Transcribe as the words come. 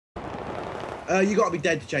You got to be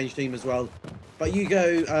dead to change team as well. But you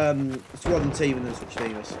go squad and team and then switch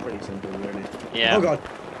team. It's pretty simple, really. Yeah. Oh god.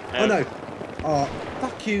 Oh no. Oh,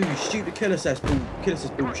 fuck you, you stupid killer cess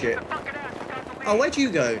bullshit. Oh, where'd you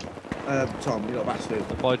go? Tom, you got bastard.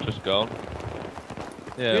 Have I just gone?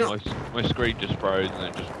 Yeah, my screen just froze and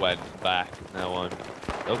it just went back. Now I'm...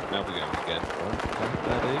 Oh, now we're going again.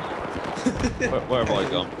 Where have I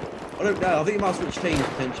gone? I don't know, I think you might switch teams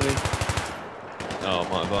potentially. Oh,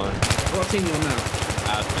 might have I? What team are you on now?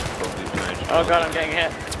 Admin probably managed. Oh god, I'm getting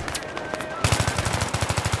hit.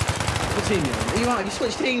 What team are you on? You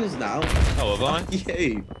switched teams now? Oh, have I?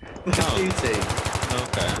 You. Fuck you team.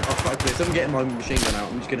 Okay. Oh fuck this, I'm getting my machine gun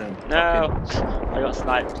out. I'm just gonna... No! I got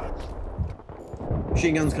sniped.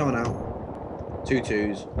 Machine gun's coming out. 2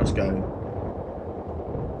 2s. Let's go.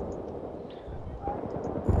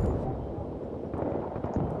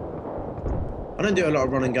 I don't do a lot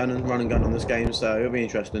of run and gun on this game, so it'll be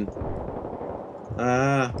interesting.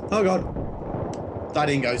 Oh god. That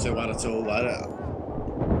didn't go so well at all.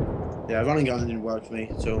 Yeah, run and gun didn't work for me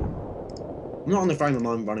at all. I'm not on the frame of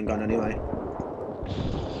mind run and gun anyway.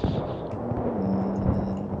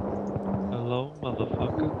 Hello,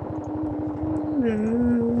 motherfucker.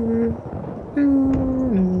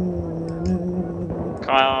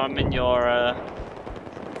 Kyle, I'm in your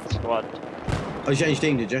squad. Oh, you changed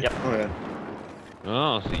team, did you? Yep. Oh yeah.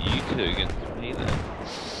 Oh, so you two against me then.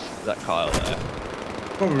 Is that Kyle there?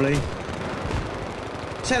 Probably.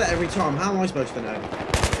 Say that every time. How am I supposed to know? I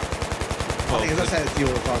think as I say it to you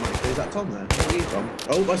all the time, actually. Is that Tom there? Is that you, Tom?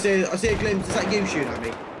 Oh, I see a glimpse. Is that you shooting at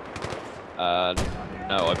me?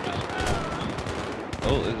 No, I'm just...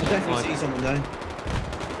 Oh, I definitely see someone though.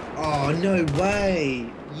 Oh, no way!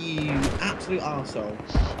 You absolute arsehole.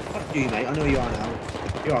 Fuck you, mate. I know who you are now.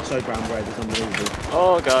 You are so brown bread. It's unbelievable.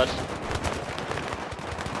 Oh god.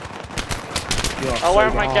 You are Oh, so where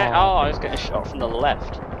am I brown. getting? Oh, I was getting shot from the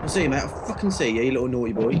left. I see you, mate. I fucking see you, you little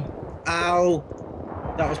naughty boy. Ow!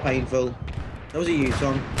 That was painful. That was you,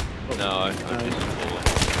 Tom. Oh, No, I'm just...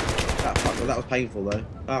 That was painful though.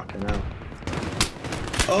 Fucking hell.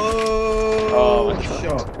 Oh, Oh,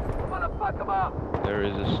 shot. There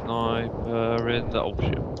is a sniper in the... Oh,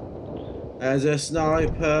 shit. There's a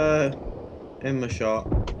sniper in my shot.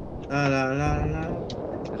 La, la, la, la.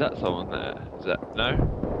 Is that someone there? Is that...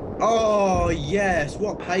 No? Oh, yes.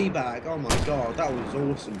 What payback. Oh, my God. That was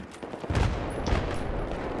awesome.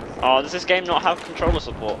 Oh, does this game not have controller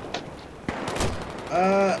support?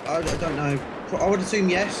 I don't know. I would assume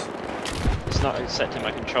yes. It's not set to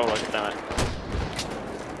my controller, damn it.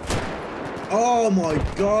 Oh, my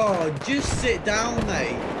God. Just sit down,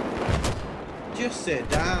 mate. Just sit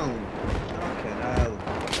down. Fucking hell.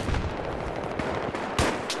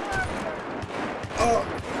 Oh.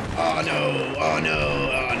 Oh, no. Oh, no.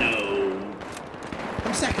 Oh, no.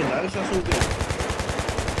 I'm second, though, so that's all good.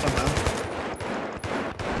 Somehow.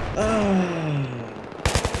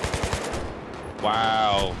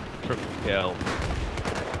 Wow. Triple kill.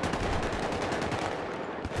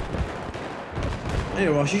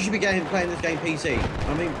 Anyway, Ross, you should be playing this game PC.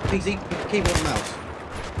 I mean, PC, keyboard and mouse.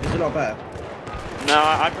 It's a lot better. No,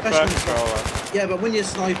 I prefer Especially- controller. Yeah, but when you're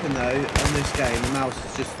sniping, though, on this game, the mouse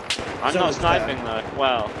is just... I'm so not much sniping better. though.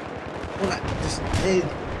 Well. Well,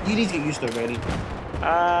 you need to get used to it, really.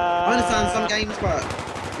 I I understand some games, but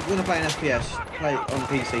if you want to play an FPS, play on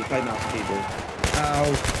PC, play mouse and keyboard.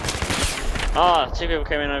 Ow. Ah, two people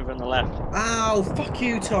came in over on the left. Ow, fuck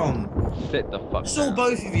you, Tom. Sit the fuck I saw down.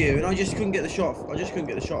 both of you, and I just couldn't get the shot off. First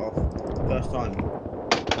time.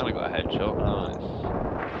 Kinda got a headshot. Nice.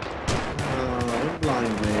 Oh, don't blind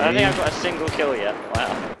me. I don't think I've got a single kill yet.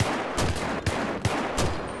 Wow.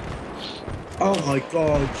 Oh my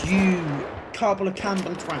god, you couple of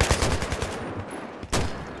Camden twats.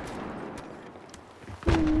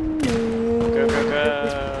 Go, go, go.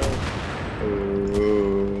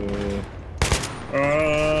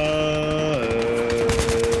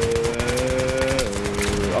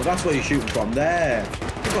 Oh, that's where you're shooting from. There.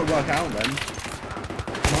 You've got to work out then.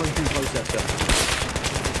 Mine's too processor.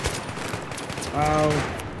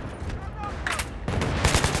 Oh.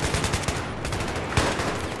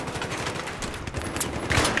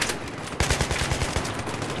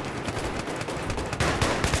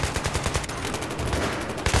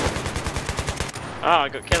 Oh, I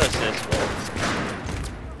got kill assist.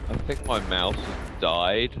 I think my mouse has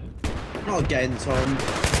died. Not again, Tom.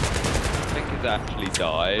 I think it's actually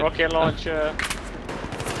died. Rocket launcher.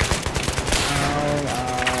 Ow,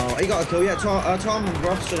 ow. He got a kill. Yeah, Tom and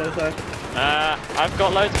Ross, should I say? I've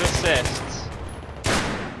got loads of assists.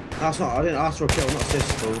 That's not, I didn't ask for a kill, not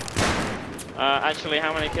assist at all. Actually,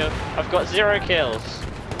 how many kills? I've got 0 kills.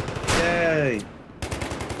 Yay.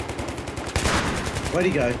 Where'd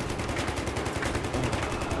he go?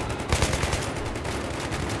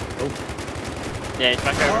 Oh. Yeah, he's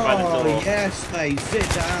back over by the door. Oh, yes, mate. Sit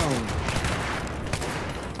down.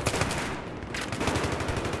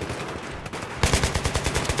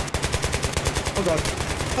 Oh, God.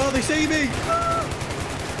 Oh, they see me. Ah.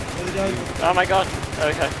 Where they go? Oh, my God.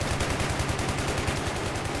 Okay.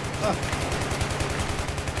 Ah.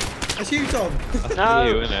 That's you, Tom. No.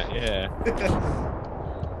 You, isn't it? Yeah.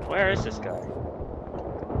 Where is this guy?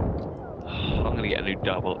 I'm gonna get a new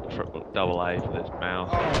double A for this mouse.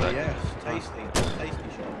 Oh, yes. Tasty. Tasty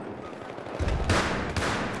shot.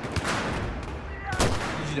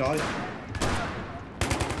 Did you die?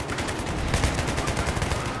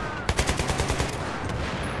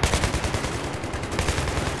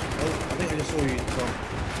 Oh, I think I just saw you, Tom.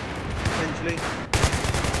 Potentially.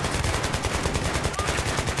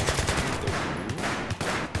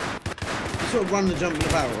 You sort of run and jump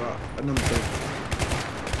about, right? At number 2.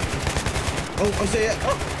 Oh, I see it.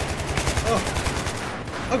 Oh, oh,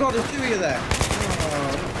 oh God, there's 2 of you there. Oh,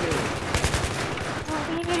 not good.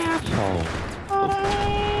 Oh,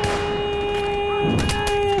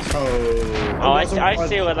 Oh, I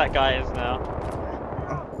see where that guy is now.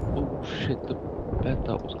 Oh shit, the bed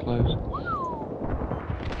that was closed.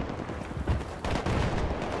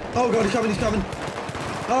 Oh God, he's coming, he's coming.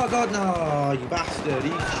 Oh God, no, you bastard.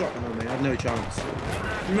 He's shotgun on me. I had no chance.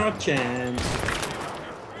 No chance.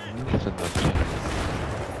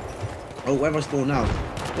 Oh, where have I spawned now?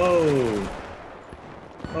 Whoa.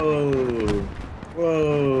 Oh.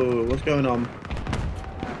 Whoa. What's going on?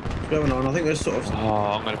 What's going on? I think we're sort of...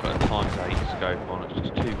 Oh, I'm going to put a ×8 scope on. It's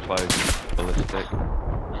just too close. Ballistic.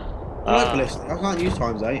 I like ballistic. I can't use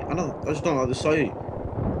 ×8. I just don't like the sight.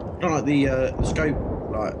 I don't like the scope.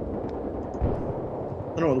 Like...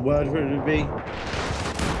 I don't know what the word for it would be.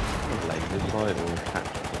 Laser sight or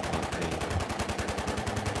tactical.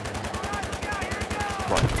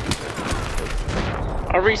 Right.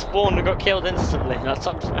 I respawned and got killed instantly. That's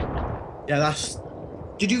something. Yeah, that's...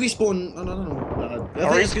 Did you respawn? I don't know. I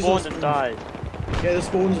respawned and died. Yeah, the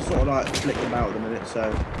spawns are sort of like flicking about at the minute,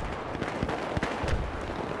 so...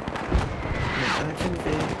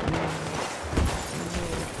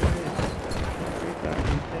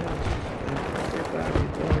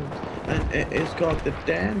 And it's got the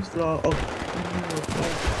dance floor. Oh,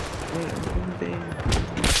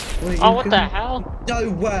 oh, what the hell? No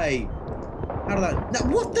way! How did that... No,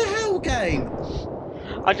 what the hell, game?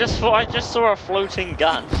 I just saw a floating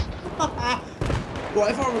gun. Well,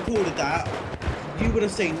 if I recorded that, you would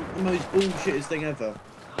have seen the most bullshittest thing ever.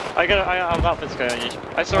 I have outfits going on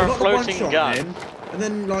YouTube. I saw a floating gun. Him, and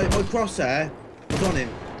then, like, my crosshair was on him.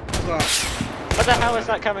 Like, where the hell is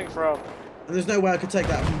that coming from? And there's no way I could take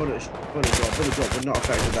that from bullet drop. Bullet drop would not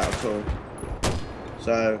affect that at all.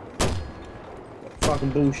 So,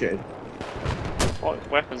 fucking bullshit. What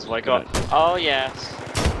weapons have I got? Oh, yes.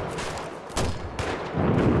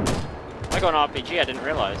 I got an RPG, I didn't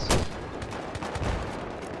realise.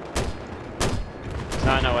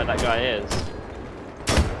 Now I know where that guy is.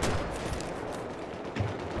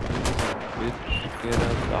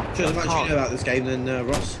 Should have much you know about this game than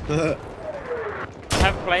Ross. I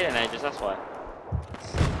haven't played in ages, that's why.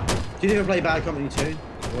 Did you ever play Bad Company 2?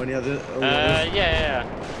 Or any other? Yeah.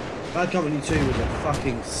 Bad Company 2 was a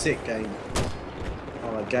fucking sick game.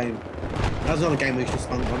 Oh, that game. That was another game we should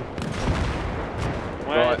spunk on.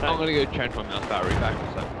 Right, I'm gonna go change my mouse battery back in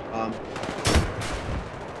a sec.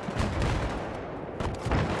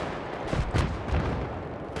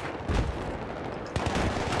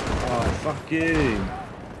 Oh, fuck you.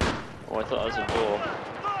 Oh, I thought that was a door.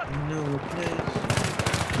 No place.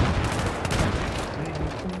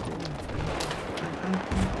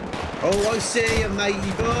 Oh, I see you,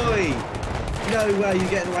 matey boy. No way you're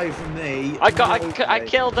getting away from me. I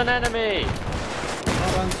killed an enemy.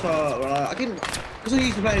 Oh, I'm sorry. Right, I can, because I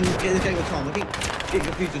used to play in this game with Tom. I keep getting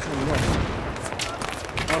confused with Tom and Ross.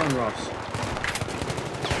 Hold on, Ross.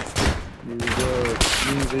 New world,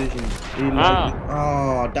 new vision.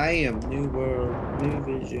 Oh, damn. New world, new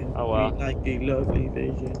vision. Oh, well. We like a lovely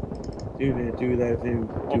vision. Do that.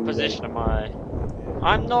 What position am I?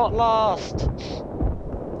 I'm not lost.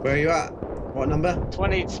 Where are you at? What number?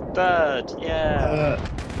 23rd, yeah.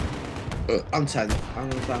 I'm 10th. I'm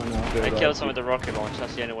gonna find now. I killed someone with the rocket launch,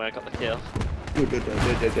 that's the only way I got the kill.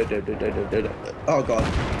 Oh god.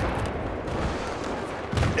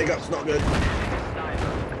 Hiccup's not good.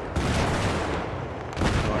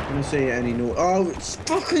 Right, can I see any no? Oh, it's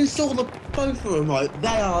fucking saw the both of them, like,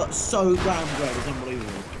 they are so damn good, it's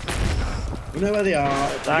unbelievable. We know where they are.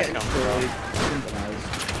 Where'd that come from?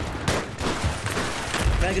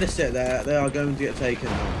 They They're gonna sit there. They are going to get taken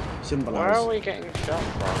out. Simple Where as. are we getting shot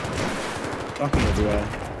from? Fucking everywhere.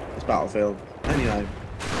 It's Battlefield. Anyway.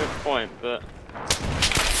 Good point, but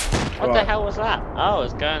what the hell was that? Oh,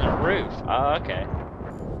 it's going on the roof. Oh, okay.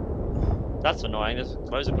 That's annoying. There's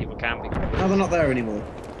loads of people camping. No, they're not there anymore.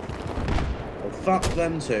 Well, fuck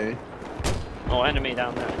them too. Oh, enemy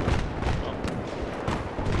down there.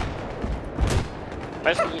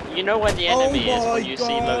 Oh. You know when the enemy is when you see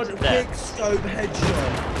loads of death. Big scope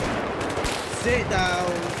headshot. Sit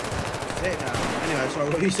down. Sit down. Anyway, sorry,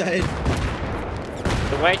 what were you saying?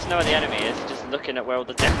 The way to know where the enemy is just looking at where all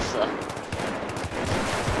the deaths are.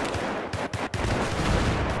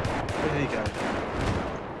 There you go.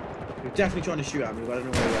 You're definitely trying to shoot at me, but I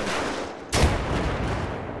don't know where he went.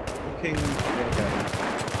 Fucking. Okay.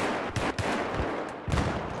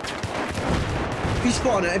 If you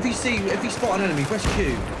spot an, if you spot an enemy, press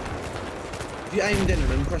Q. If you aimed in at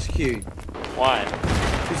them, press Q. Why?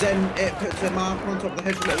 Because then it puts a marker on top of the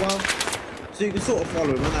head for a little while, so you can sort of follow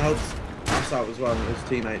him, and that helps us out as well as his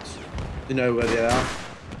teammates to know where they are.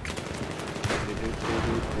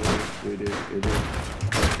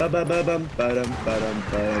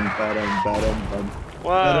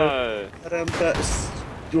 Whoa!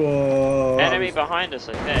 Enemy behind us,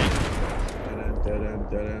 I think.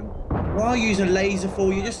 What are you using a laser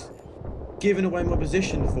for? You're just giving away my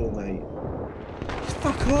position for, mate. Just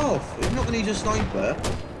fuck off. You're not going to use a sniper.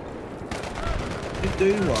 Just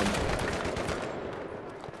do one.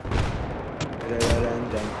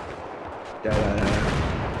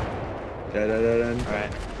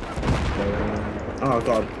 Right. Oh,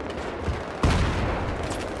 God.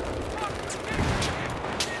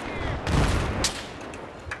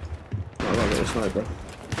 I might get a sniper.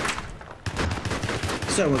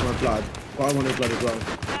 So was my blood, but I wanted blood as well.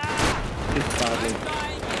 Just badly.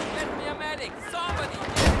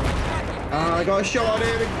 I got a shot at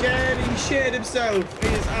him again. He shitted himself. He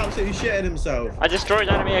is absolutely shitting himself. I destroyed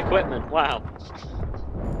enemy equipment. Wow.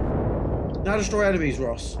 Now destroy enemies,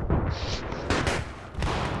 Ross.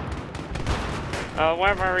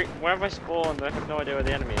 Where have I spawned? I have no idea where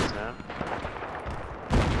the enemy is now.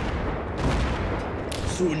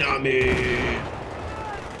 Tsunami.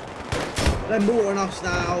 They're mortaring us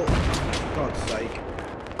now. For God's sake.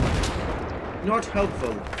 Not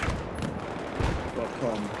helpful.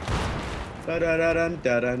 .com. Going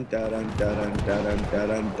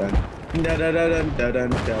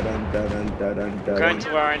to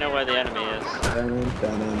where I know where the enemy is.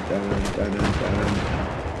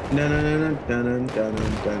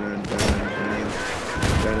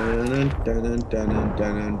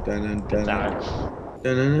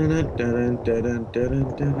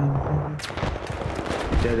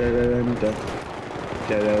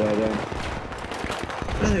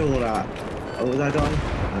 Where are they all at? Oh, was that guy?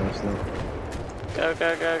 No, it's not. Go,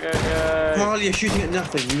 go, go, go, go. Carl, you're shooting at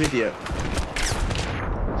nothing, you idiot.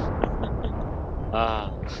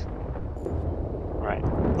 Ah. Right.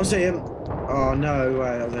 I see him. Oh, no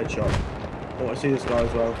way, that was a headshot. Oh, I see this guy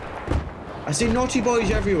as well. I see naughty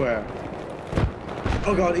boys everywhere.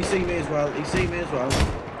 Oh, God, he's seen me as well. He's seen me as well.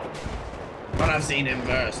 But I've seen him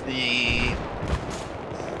first. Yeah.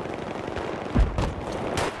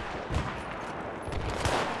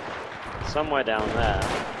 Somewhere down there.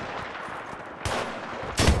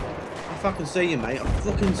 I fucking see you, mate. I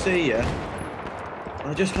fucking see you.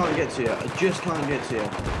 I just can't get to you. I just can't get to you.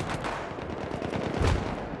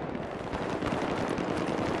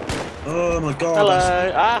 Oh my God. Hello.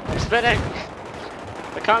 Ah, I'm spinning.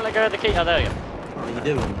 I can't let go of the key. Oh, there you go. What are you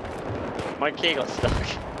doing? My key got stuck.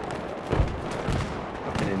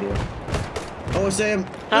 Fucking idiot. Oh, I see him.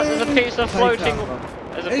 Ah, there's a piece of floating.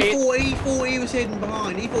 There's a piece. He thought he was hidden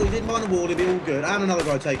behind. He thought he was hidden behind the wall. It'd be all good. And another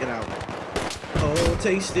guy taken out. Oh,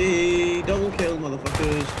 tasty. Double kill,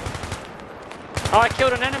 motherfuckers. Oh, I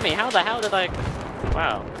killed an enemy. How the hell did I?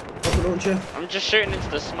 Wow. Rocket launcher. I'm just shooting into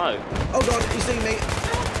the smoke. Oh God, he's seen me.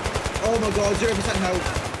 Oh my God, 0% health.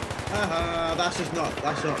 Haha, that's not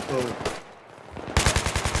cool.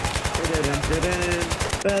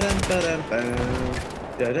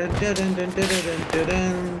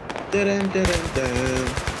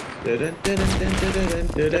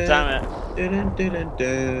 Damn it.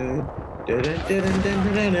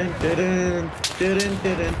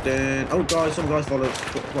 Oh guys, some guys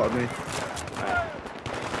spotted me.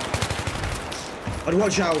 I'd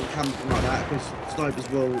watch out camping like that because snipers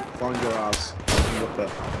will find your ass and look at.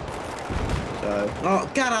 So, oh,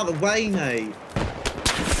 get out of the way, mate.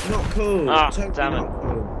 Not cool. Ah, totally damn it. not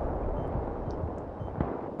cool.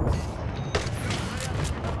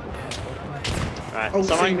 Right, Oh,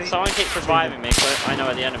 someone keeps reviving me, so I know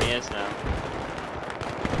where the enemy is now.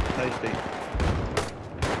 Tasty.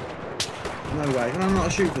 No way. Can I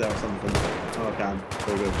not shoot for that or something? Oh, I can.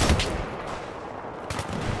 Very good.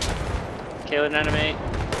 Kill an enemy.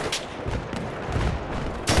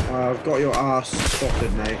 I've got your ass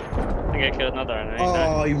spotted, mate. I think I killed another enemy. Oh,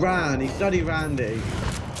 No. he ran. He bloody ran, did he?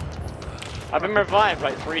 I've been revived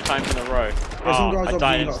like 3 times in a row. Yeah, some guys I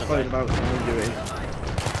died obviously got instantly. phone about what I'm doing.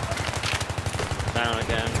 Down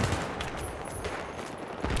again.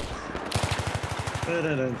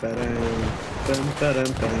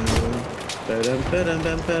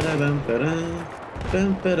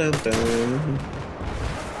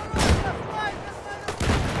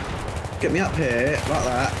 Get me up here, like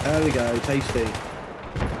that. There we go, tasty.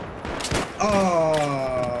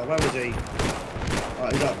 Oh, where is he? Oh,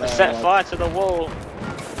 he's up there. Set right. fire to the wall.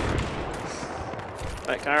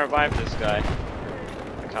 Wait, can I revive this guy?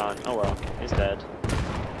 I can't. Oh well, he's dead.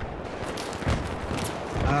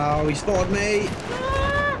 Oh, he spotted me.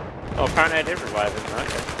 Oh, apparently I did revive him.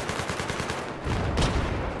 Okay.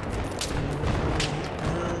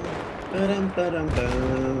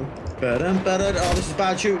 Oh, this is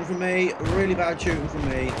bad shooting from me. Really bad shooting from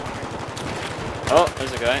me. Oh,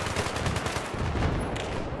 there's a guy.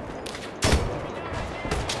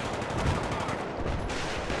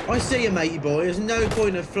 I see you, matey boy. There's no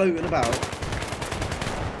point of floating about.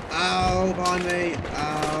 Ow, behind me.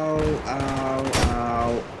 Ow, ow,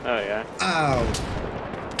 ow. Oh yeah. Ow.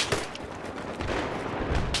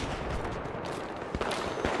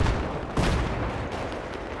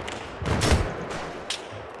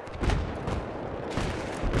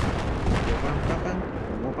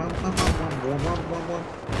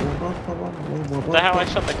 What the hell? I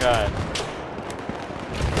shot the guy.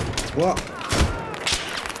 What?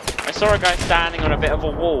 I saw a guy standing on a bit of a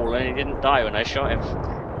wall and he didn't die when I shot him.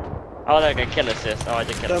 Oh, there we go, kill assist. Oh, I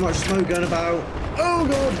did kill So him. much smoke going about. Oh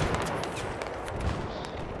god!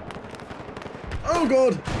 Oh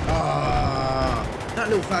god! Ah, that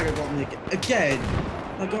little faggot got me again.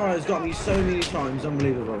 That guy has got me so many times,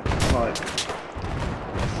 unbelievable. Right.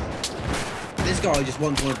 This guy just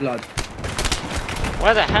wants my blood.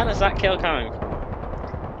 Where the hell is that kill coming from?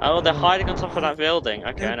 Oh, they're hiding on top of that building.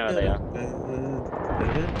 Okay, I know where they are.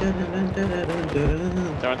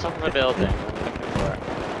 They're on top of a building. I'm looking for it.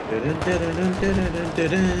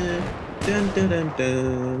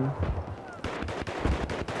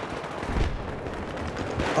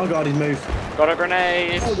 Oh god, he's moved. Got a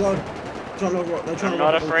grenade! Oh god. They're trying I'm to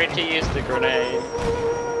not afraid to use the grenade.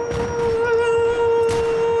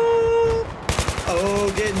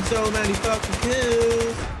 Oh, getting so many fucking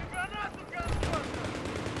kills.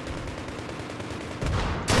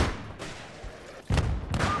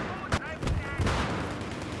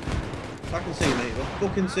 I can see you, mate. I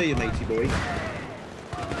fucking see you, matey boy.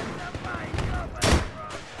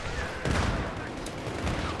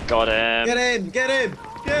 Got him! Get him! Get him!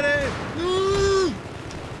 Get him! No!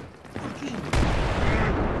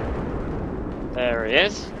 There he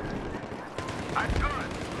is.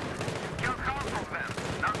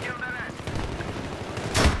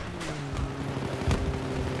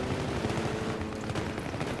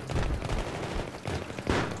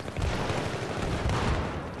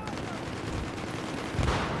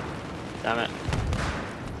 Damn it.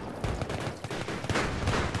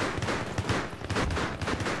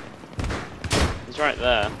 He's right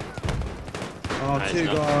there. Oh, No, two it's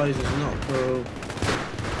not. guys is not cool.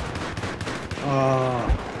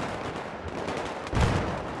 Oh.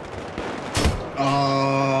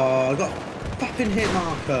 Oh, I got fucking hit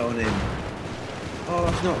marker on him. Oh,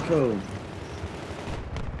 that's not cool.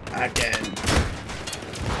 Again.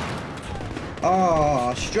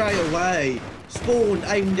 Oh, straight away. Spawned,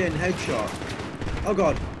 aimed in, headshot. Oh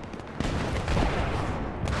god.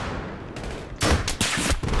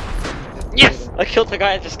 Yes! I killed the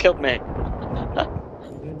guy that just killed me.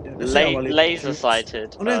 Let's see how well he Laser shoots.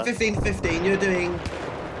 sighted. I'm doing 15 to 15, you're doing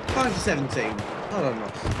 5 to 17. Well done,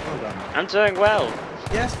 Ross. Well done. I'm doing well.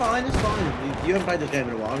 Yeah, it's fine, it's fine. You haven't played this game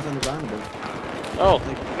in a while, it's understandable. Oh,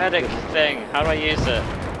 medic thing. How do I use it?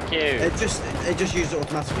 Q. It just uses it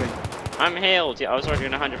automatically. I'm healed. Yeah, I was already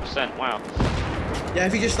doing 100%. Wow. Yeah,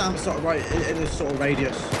 if you just stand sort of right in a sort of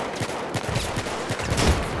radius.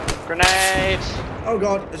 Grenade! Oh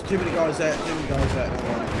god, there's too many guys there, too many guys there.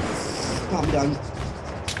 Calm down.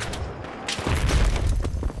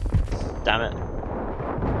 Damn it.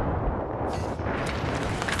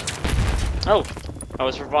 Oh! I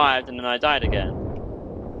was revived and then I died again.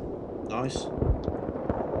 Nice.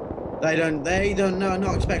 They don't know,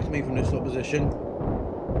 not expecting me from this sort of position.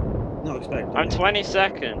 Not expecting. I'm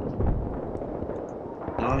 22nd.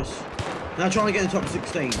 Nice. Now try and get in the top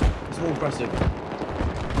 16. It's more impressive.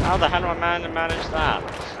 How the hell do I manage that?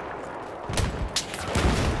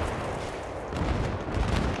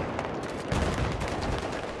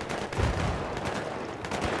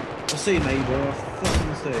 see, mate, bro. I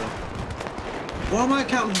fucking see. Why am I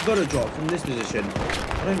counting for bullet drop from this position?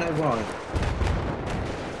 I don't know why.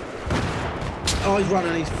 Oh, he's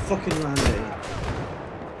running. He's fucking randy.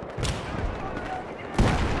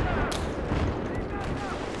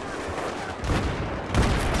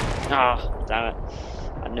 Ah, damn it.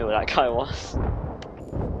 I knew where that guy was.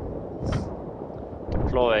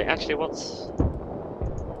 Deploy. Actually, what's...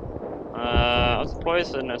 I'll deploy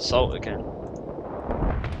as an assault again.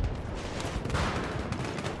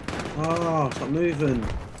 Oh, stop moving.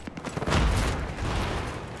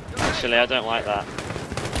 Actually, I don't like that.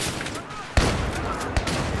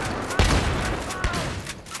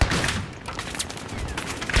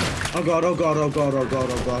 Oh god, oh god, oh god, oh god,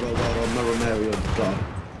 oh god, oh god, oh Mother Mary, oh god.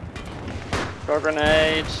 Throw a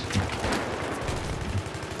grenade.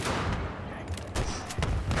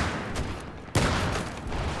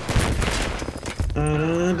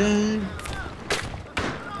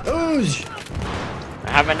 Oosh!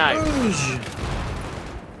 I have a knife. Oosh!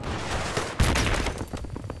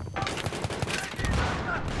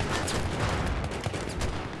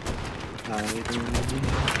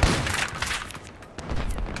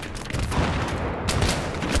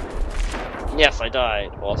 Yes, I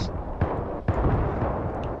died. Awesome.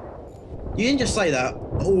 You didn't just say that.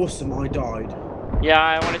 Awesome, I died. Yeah,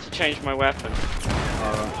 I wanted to change my weapon.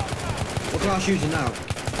 Alright. What class are you using now?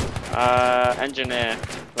 Engineer.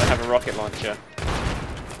 I have a rocket launcher.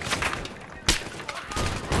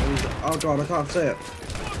 Oh god, I can't see it.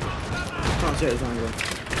 I can't see it as angle.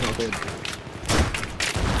 It's not good.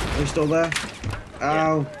 Are you still there?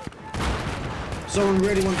 Ow. Yeah. Someone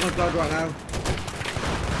really wants my blood right now.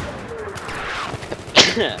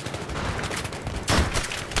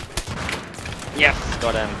 Yes,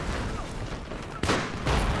 got him.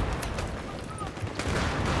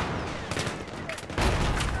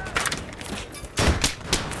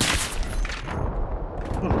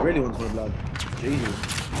 Someone really wants my blood. Jesus.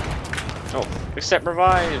 Oh, accept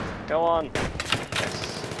revive. Go on.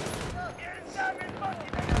 Yes.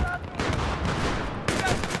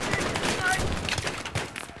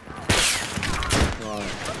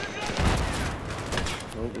 Right.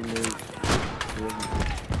 Oh, we moved.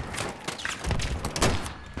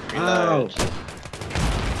 Ow!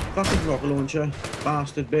 Fucking rocket launcher.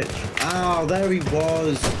 Bastard bitch. Ow, there he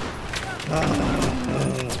was.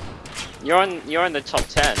 Ah. You're in the top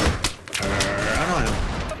 10. I am.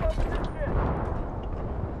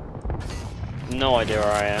 No idea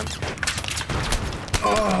where I am.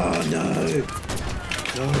 Oh no!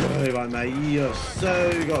 No, right, mate. You're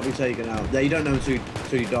so got to be taken out. Yeah, you don't know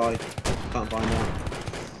until you die. Can't find out.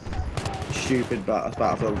 Stupid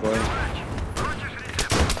battlefield for you.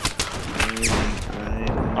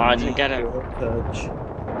 Oh, I didn't get it. Oh,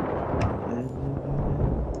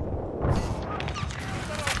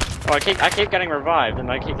 I keep getting revived and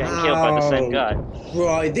I keep getting killed by the same guy.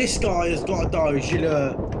 Right, this guy has got to die,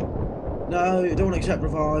 Gillette. No, don't want to accept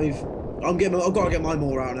revive. I've got to get my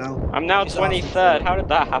mortar out now. I'm now 23rd. How did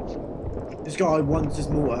that happen? This guy wants his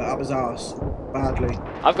mortar up his ass badly.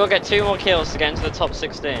 I've got to get 2 more kills to get into the top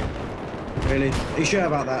 16. Really? Are you sure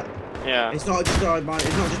about that? Yeah. It's not just done my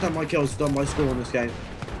kills, it's done by score in this game.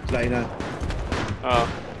 To let you know. Oh.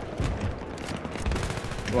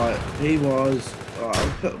 Right, he was. Alright,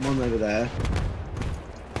 I'll put one over there.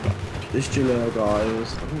 This Jalil guy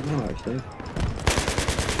was. I don't know actually.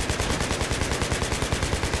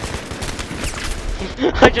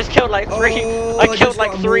 I just killed like 3. Oh, I killed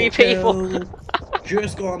like 3 people.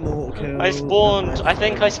 Just got a mortal kill. I spawned. I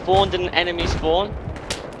think I spawned in an enemy spawn.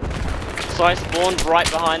 So I spawned right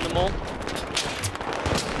behind them all.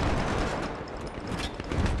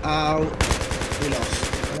 Ow. We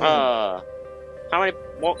lost. How many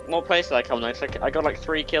more places did I come next? I got like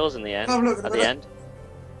 3 kills in the end. Oh, look, at the end.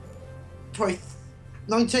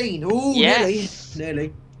 19. Ooh, yes.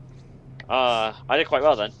 Nearly. I did quite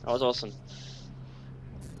well then. That was awesome.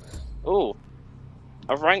 Ooh.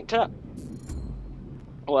 I've ranked up.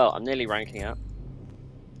 Well, I'm nearly ranking up.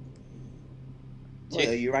 Yeah,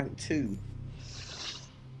 you ranked 2.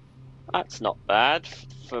 That's not bad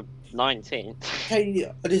for 19.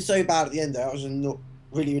 Hey, I did so bad at the end there. That was not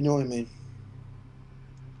really annoying me.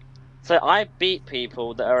 So I beat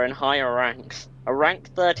people that are in higher ranks. A rank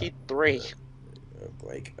 33.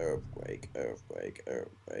 Earthquake, earthquake, earthquake,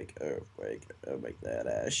 earthquake, earthquake, make that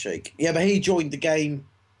ass shake. Yeah, but he joined the game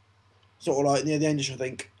sort of like near the end, I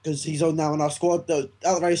think, because he's on now in our squad. At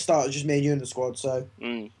the very start, it's just me and you in the squad, so.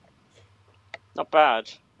 Not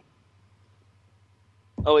bad.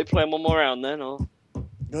 Are we playing one more round then, or?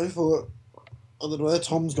 Go for it. I don't know where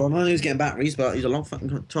Tom's gone. I know he's getting batteries, but he's a long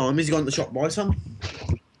fucking time. He's gone to the shop to buy some.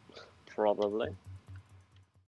 Probably.